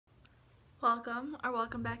Welcome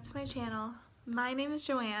back to my channel. My name is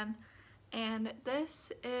Joanne and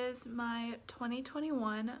this is my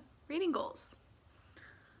 2021 reading goals.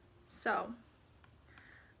 So,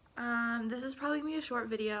 this is probably going to be a short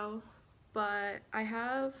video, but I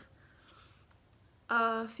have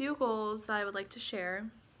a few goals that I would like to share.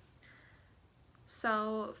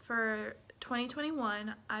 So, for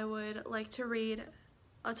 2021, I would like to read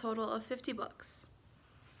a total of 50 books.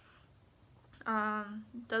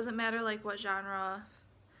 Doesn't matter like what genre,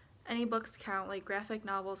 any books count, like graphic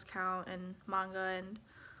novels count and manga and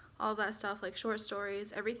all that stuff, like short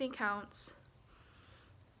stories, everything counts.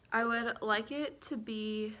 I would like it to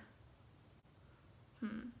be,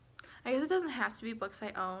 I guess it doesn't have to be books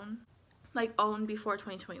I own before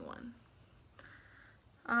 2021.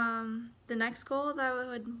 The next goal that I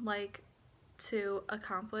would like to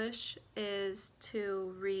accomplish is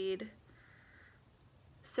to read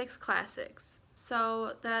 6 classics.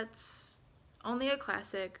 So that's only a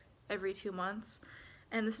classic every 2 months,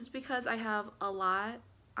 and this is because I have a lot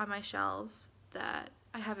on my shelves that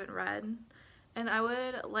I haven't read, and I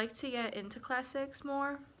would like to get into classics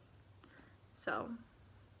more. So,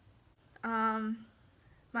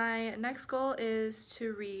 my next goal is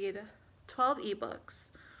to read 12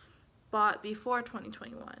 ebooks bought before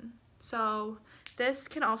 2021. So this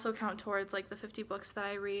can also count towards like the 50 books that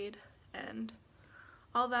I read and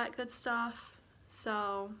all that good stuff.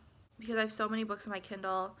 So, because I have so many books on my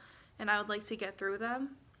Kindle and I would like to get through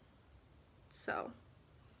them. So,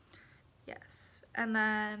 yes. And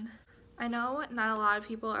then I know not a lot of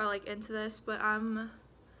people are like into this, but I'm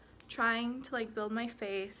trying to like build my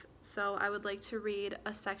faith. So I would like to read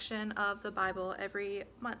a section of the Bible every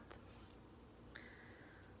month.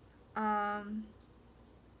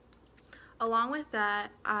 Along with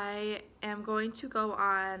that, I am going to go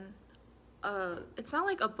on it's not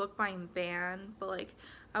like a book buying ban, but like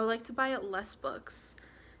I would like to buy less books.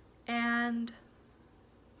 And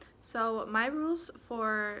so my rules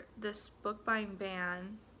for this book buying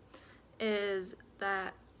ban is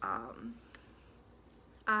that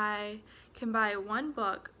I can buy 1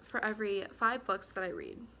 book for every 5 books that I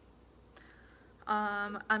read.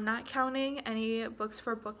 I'm not counting any books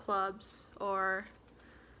for book clubs or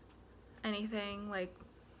anything like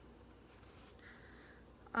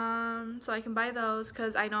so I can buy those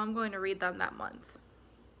because I know I'm going to read them that month.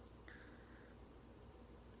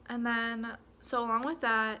 And then, so along with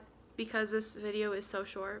that, because this video is so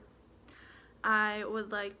short, I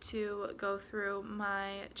would like to go through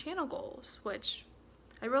my channel goals, which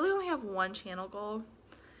I really only have one channel goal,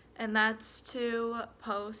 and that's to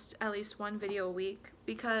post at least 1 video a week,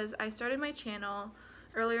 because I started my channel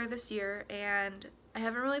earlier this year and I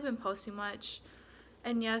haven't really been posting much.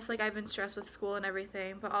 And yes, like I've been stressed with school and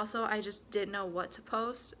everything, but also I just didn't know what to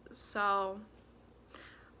post. So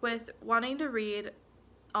with wanting to read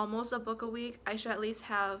almost a book a week, I should at least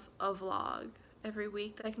have a vlog every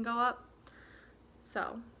week that I can go up.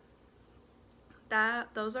 So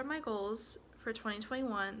those are my goals for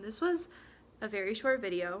 2021. This was a very short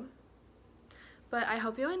video, but I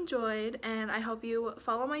hope you enjoyed and I hope you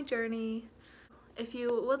follow my journey. If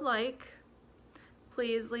you would like,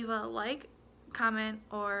 please leave a like, comment,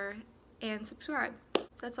 and subscribe.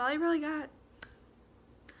 That's all I really got.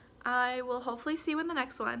 I will hopefully see you in the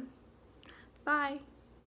next one. Bye.